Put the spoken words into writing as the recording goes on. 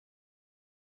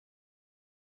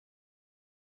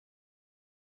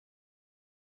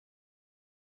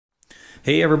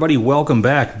Hey everybody, welcome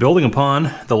back. Building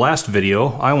upon the last video,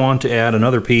 I want to add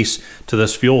another piece to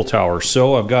this fuel tower.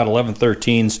 So I've got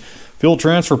 1113's fuel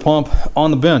transfer pump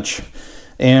on the bench.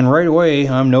 And right away,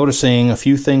 I'm noticing a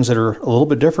few things that are a little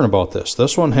bit different about this.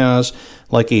 This one has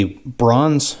like a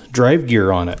bronze drive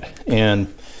gear on it. And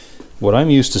what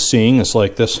I'm used to seeing is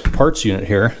like this parts unit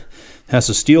here has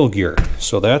a steel gear.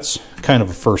 So that's kind of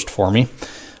a first for me.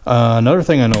 Another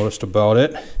thing I noticed about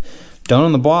it, down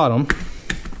on the bottom,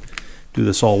 do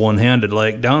this all one-handed,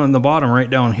 like down on the bottom right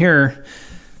down here,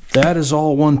 that is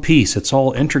all one piece. It's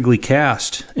all integrally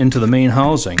cast into the main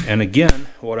housing. And again,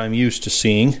 what I'm used to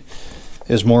seeing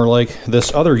is more like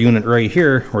this other unit right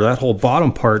here, where that whole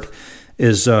bottom part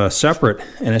is separate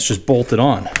and it's just bolted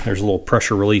on. There's a little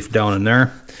pressure relief down in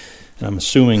there, and I'm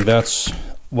assuming that's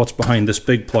what's behind this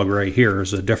big plug right here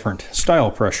is a different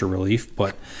style pressure relief.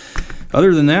 But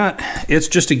other than that, it's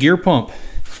just a gear pump.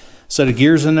 Set of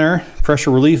gears in there,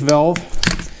 pressure relief valve.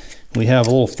 We have a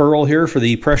little ferrule here for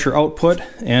the pressure output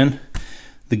and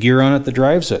the gear on it that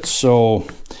drives it. So,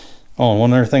 oh, and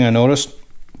one other thing I noticed,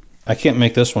 I can't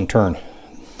make this one turn.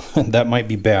 That might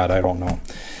be bad, I don't know.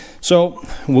 So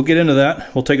we'll get into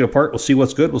that. We'll take it apart, we'll see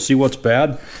what's good, we'll see what's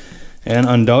bad, and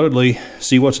undoubtedly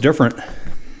see what's different.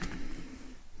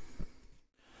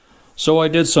 So I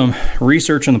did some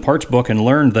research in the parts book and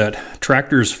learned that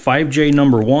tractors 5J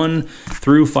number 1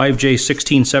 through 5J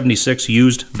 1676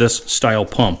 used this style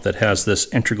pump that has this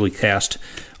integrally cast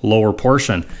lower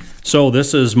portion. So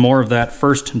this is more of that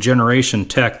first generation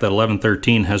tech that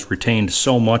 1113 has retained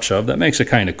so much of. That makes it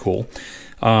kind of cool.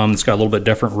 It's got a little bit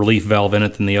different relief valve in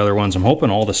it than the other ones. I'm hoping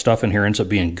all the stuff in here ends up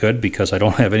being good because I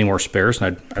don't have any more spares,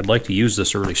 and I'd like to use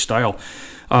this early style.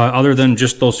 Other than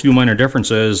just those few minor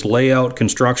differences, layout,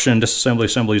 construction, disassembly,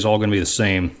 assembly is all going to be the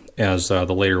same as the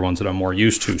later ones that I'm more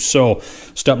used to. So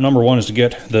step number one is to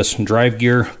get this drive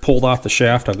gear pulled off the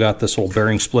shaft. I've got this little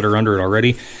bearing splitter under it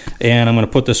already, and I'm going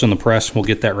to put this in the press. We'll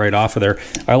get that right off of there.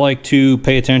 I like to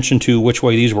pay attention to which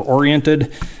way these were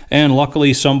oriented, and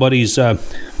luckily somebody's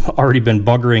already been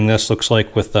buggering this, looks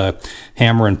like, with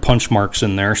hammer and punch marks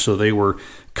in there, so they were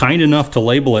kind enough to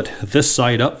label it this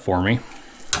side up for me.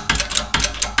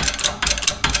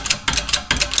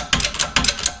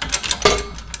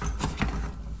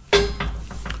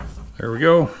 There we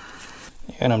go.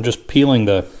 And I'm just peeling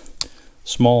the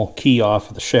small key off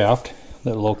of the shaft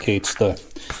that locates the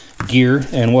gear.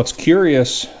 And what's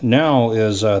curious now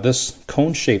is this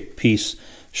cone-shaped piece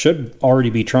should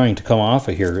already be trying to come off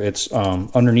of here. It's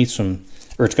underneath some,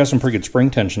 or it's got some pretty good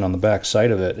spring tension on the back side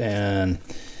of it. And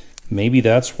maybe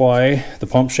that's why the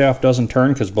pump shaft doesn't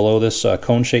turn, because below this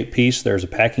cone-shaped piece, there's a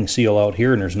packing seal out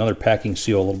here, and there's another packing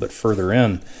seal a little bit further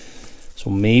in. So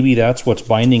maybe that's what's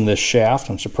binding this shaft.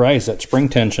 I'm surprised that spring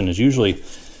tension is usually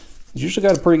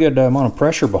got a pretty good amount of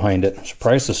pressure behind it. I'm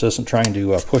surprised this isn't trying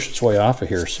to push its way off of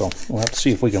here. So we'll have to see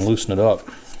if we can loosen it up.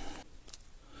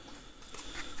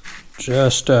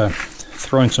 Just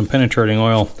throwing some penetrating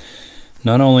oil,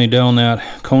 not only down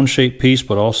that cone-shaped piece,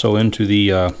 but also into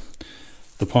the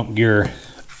pump gear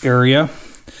area.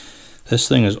 This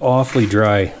thing is awfully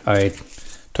dry. I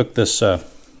took this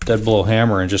dead blow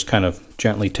hammer and just kind of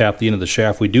gently tap the end of the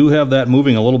shaft. We do have that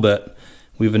moving a little bit.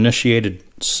 We've initiated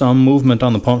some movement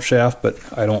on the pump shaft, but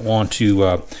I don't want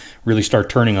to really start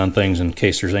turning on things in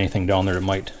case there's anything down there that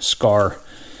might scar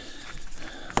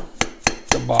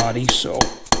the body. So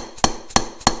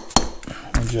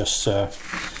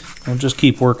I'll just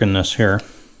keep working this here.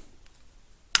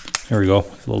 There we go.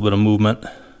 A little bit of movement,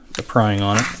 the prying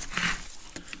on it.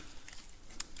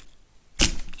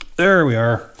 There we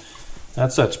are.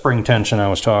 That's that spring tension I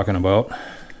was talking about.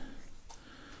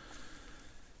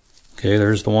 Okay,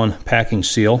 there's the one packing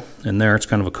seal in there. It's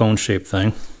kind of a cone-shaped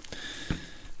thing.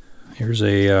 Here's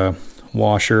a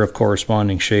washer of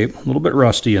corresponding shape. A little bit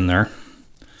rusty in there.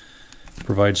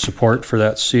 Provides support for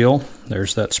that seal.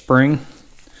 There's that spring.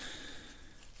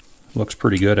 Looks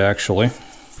pretty good, actually.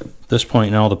 At this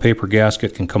point now, the paper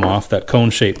gasket can come off. That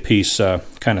cone-shaped piece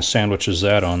kind of sandwiches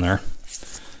that on there.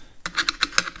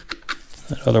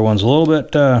 That other one's a little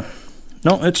bit,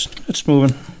 no, it's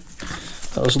moving.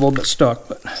 That was a little bit stuck,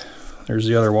 but there's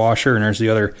the other washer, and there's the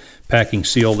other packing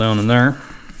seal down in there.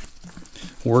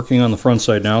 Working on the front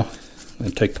side now. I'm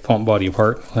going to take the pump body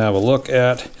apart. We'll have a look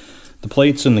at the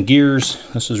plates and the gears.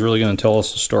 This is really going to tell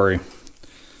us the story.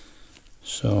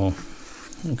 So,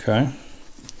 okay.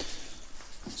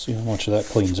 Let's see how much of that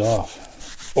cleans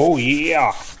off. Oh,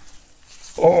 yeah!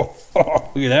 Oh,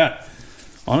 look at that.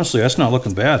 Honestly, that's not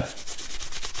looking bad.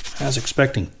 I was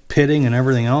expecting pitting and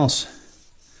everything else.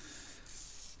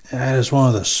 That is one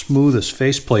of the smoothest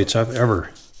faceplates I've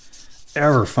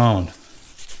ever found.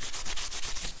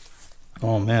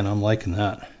 Oh man, I'm liking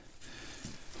that.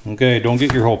 Okay, don't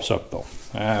get your hopes up though.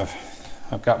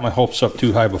 I've got my hopes up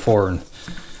too high before and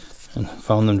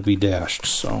found them to be dashed.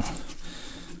 So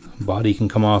body can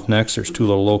come off next. There's two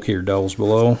little locator dowels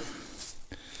below.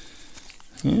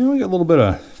 Yeah, we got a little bit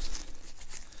of,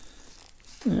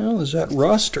 is that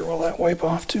rust or will that wipe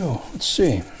off too? Let's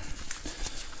see.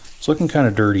 It's looking kind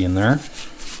of dirty in there.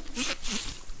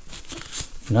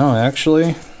 No,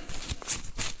 actually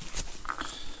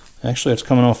it's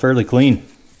coming off fairly clean.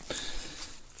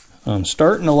 I'm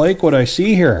starting to like what I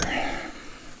see here.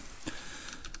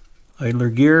 Idler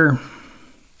gear.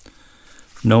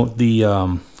 Note the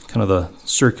kind of the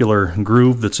circular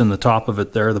groove that's in the top of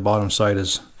it there. The bottom side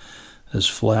is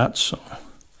flat, so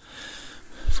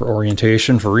for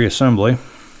orientation, for reassembly.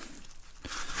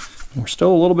 We're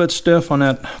still a little bit stiff on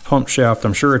that pump shaft.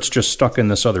 I'm sure it's just stuck in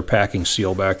this other packing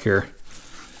seal back here.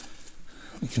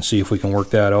 We can see if we can work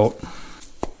that out.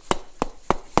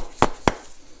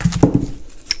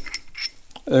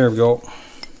 There we go.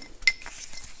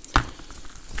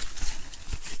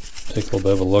 Take a little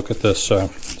bit of a look at this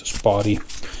this body.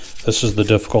 This is the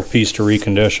difficult piece to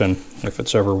recondition if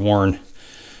it's ever worn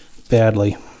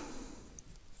badly.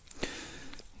 You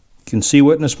can see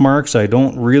witness marks. I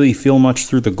don't really feel much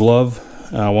through the glove.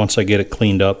 Once I get it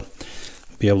cleaned up,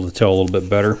 I'll be able to tell a little bit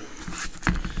better.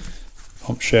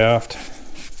 Pump shaft.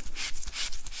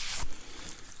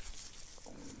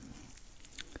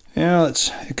 Yeah,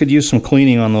 it could use some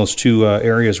cleaning on those two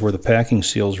areas where the packing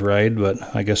seals ride,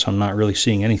 but I guess I'm not really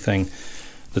seeing anything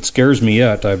that scares me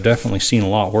yet. I've definitely seen a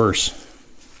lot worse.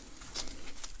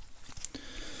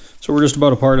 So we're just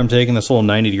about apart. I'm taking this little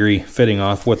 90-degree fitting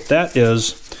off. What that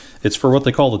is, it's for what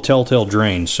they call the telltale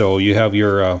drain. So you have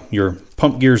your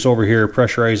pump gears over here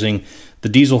pressurizing the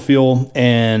diesel fuel,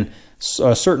 and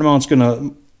a certain amount's going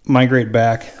to migrate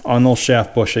back on those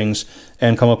shaft bushings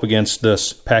and come up against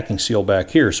this packing seal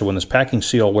back here. So when this packing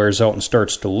seal wears out and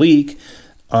starts to leak,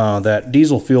 that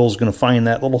diesel fuel is going to find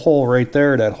that little hole right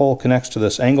there. That hole connects to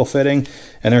this angle fitting,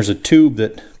 and there's a tube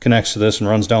that connects to this and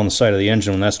runs down the side of the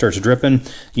engine. When that starts dripping,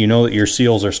 you know that your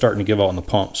seals are starting to give out in the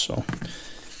pump. So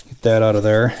get that out of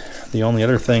there. The only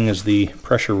other thing is the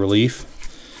pressure relief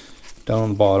down on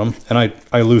the bottom, and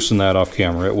I loosened that off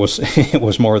camera. It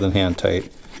was more than hand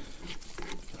tight.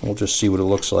 We'll just see what it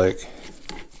looks like.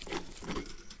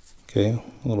 Okay,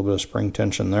 a little bit of spring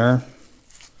tension there.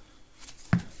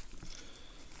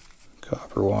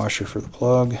 Copper washer for the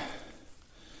plug.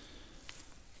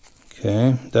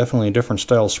 Okay, definitely a different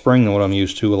style spring than what I'm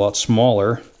used to, a lot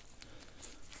smaller.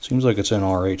 Seems like it's in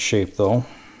all-right shape though.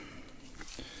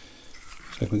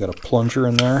 Looks like we got a plunger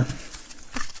in there.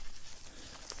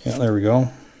 Yeah, there we go.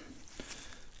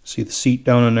 See the seat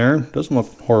down in there. Doesn't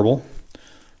look horrible.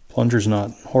 Plunger's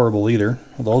not horrible either.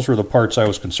 Well, those were the parts I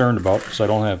was concerned about because I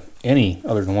don't have any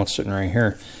other than what's sitting right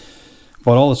here.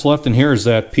 But all that's left in here is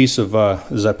that piece of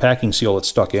is that packing seal that's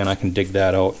stuck in. I can dig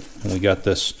that out. And we got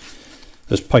this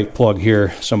pipe plug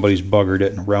here. Somebody's buggered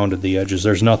it and rounded the edges.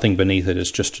 There's nothing beneath it.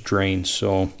 It's just a drain.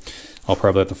 So I'll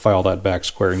probably have to file that back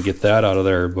square and get that out of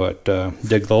there. But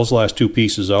dig those last two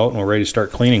pieces out and we're ready to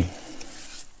start cleaning.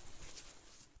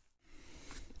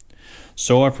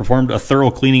 So I performed a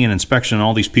thorough cleaning and inspection on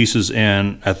all these pieces,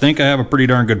 and I think I have a pretty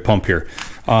darn good pump here.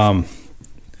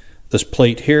 This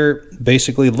plate here,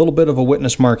 basically a little bit of a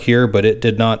witness mark here, but it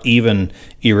did not even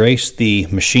erase the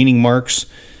machining marks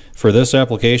for this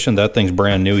application. That thing's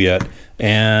brand new yet.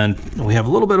 And we have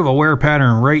a little bit of a wear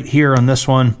pattern right here on this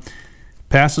one.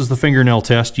 Passes the fingernail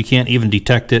test. You can't even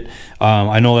detect it.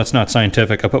 I know that's not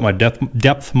scientific. I put my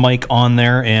depth mic on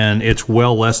there, and it's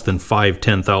well less than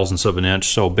 5/10,000ths of an inch.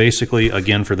 So basically,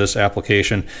 again, for this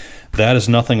application, that is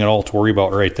nothing at all to worry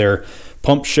about right there.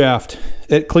 Pump shaft,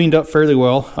 it cleaned up fairly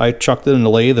well. I chucked it in the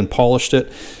lathe and polished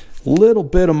it. Little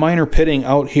bit of minor pitting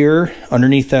out here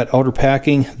underneath that outer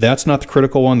packing. That's not the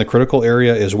critical one. The critical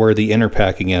area is where the inner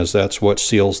packing is. That's what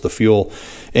seals the fuel,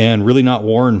 and really not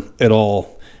worn at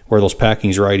all where those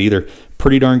packings ride either.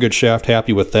 Pretty darn good shaft,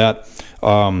 happy with that.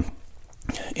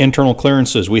 Internal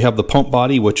clearances, we have the pump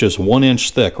body, which is 1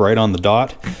 inch thick right on the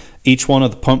dot. Each one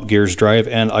of the pump gears, drive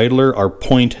and idler, are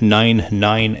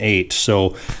 0.998.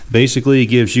 So basically it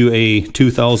gives you a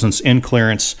 0.002 in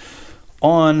clearance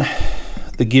on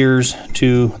the gears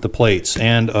to the plates.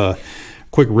 And a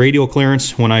quick radial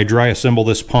clearance when I dry assemble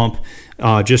this pump.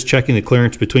 Just checking the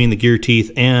clearance between the gear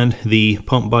teeth and the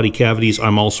pump body cavities,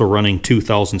 I'm also running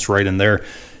 0.002 right in there.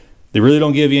 They really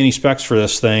don't give you any specs for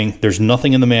this thing. There's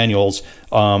nothing in the manuals.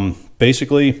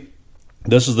 Basically,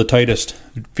 This is the tightest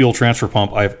fuel transfer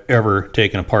pump I've ever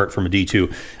taken apart from a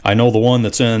D2. I know the one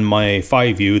that's in my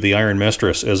 5U, the Iron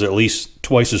Mistress, is at least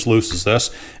twice as loose as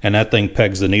this, and that thing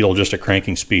pegs the needle just at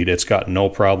cranking speed. It's got no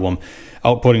problem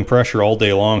outputting pressure all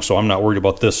day long, so I'm not worried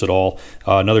about this at all.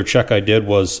 Another check I did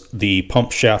was the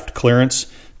pump shaft clearance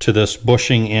to this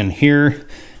bushing in here.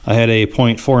 I had a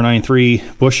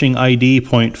 .493 bushing ID,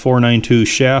 .492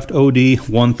 shaft OD,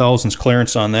 1/1000th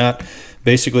clearance on that.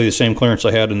 Basically the same clearance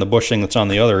I had in the bushing that's on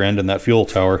the other end in that fuel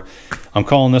tower. I'm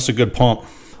calling this a good pump.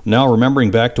 Now, remembering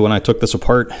back to when I took this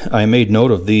apart, I made note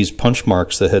of these punch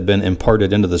marks that had been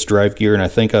imparted into this drive gear, and I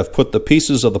think I've put the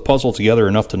pieces of the puzzle together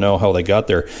enough to know how they got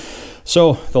there.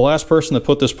 So the last person that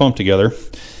put this pump together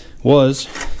was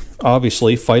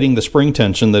obviously fighting the spring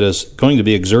tension that is going to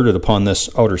be exerted upon this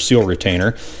outer seal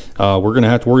retainer. We're going to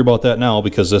have to worry about that now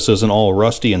because this isn't all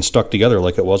rusty and stuck together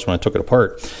like it was when I took it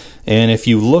apart. And if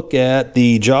you look at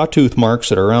the jaw tooth marks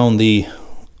that are around the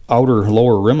outer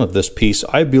lower rim of this piece,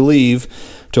 I believe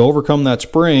to overcome that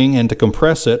spring and to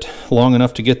compress it long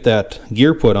enough to get that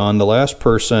gear put on, the last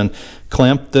person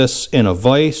clamped this in a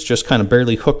vise, just kind of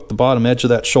barely hooked the bottom edge of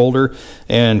that shoulder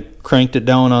and cranked it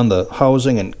down on the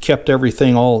housing and kept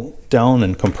everything all down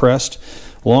and compressed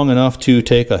long enough to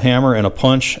take a hammer and a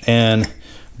punch and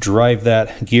drive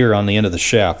that gear on the end of the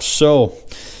shaft. So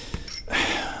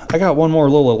I got one more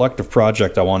little elective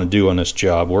project I want to do on this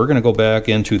job. We're going to go back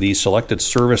into the Selected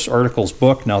Service Articles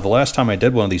book. Now, the last time I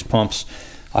did one of these pumps,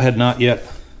 I had not yet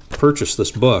purchased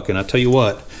this book, and I tell you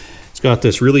what, it's got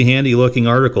this really handy looking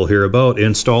article here about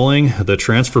installing the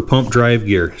transfer pump drive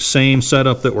gear. Same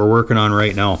setup that we're working on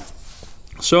right now.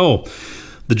 So,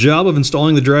 the job of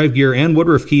installing the drive gear and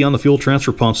Woodruff key on the fuel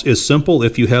transfer pumps is simple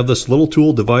if you have this little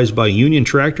tool devised by Union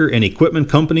Tractor and Equipment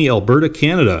Company, Alberta,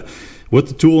 Canada, with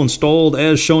the tool installed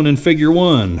as shown in Figure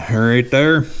 1, right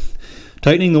there.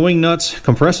 Tightening the wing nuts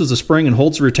compresses the spring and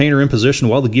holds the retainer in position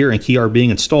while the gear and key are being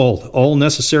installed. All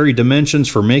necessary dimensions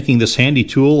for making this handy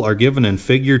tool are given in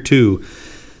Figure 2.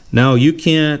 Now, you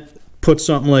can't put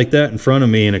something like that in front of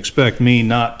me and expect me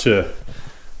not to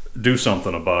do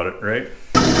something about it, right?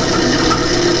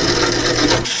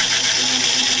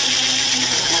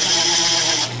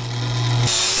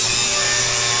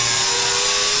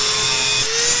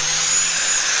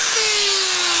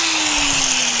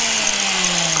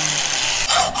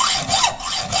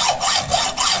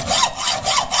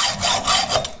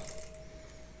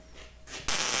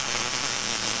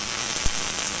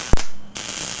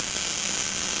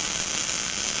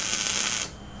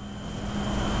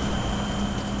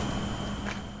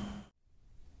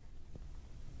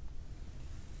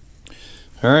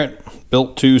 All right,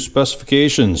 built to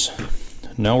specifications.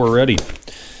 Now we're ready.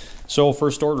 So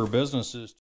first order of business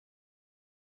is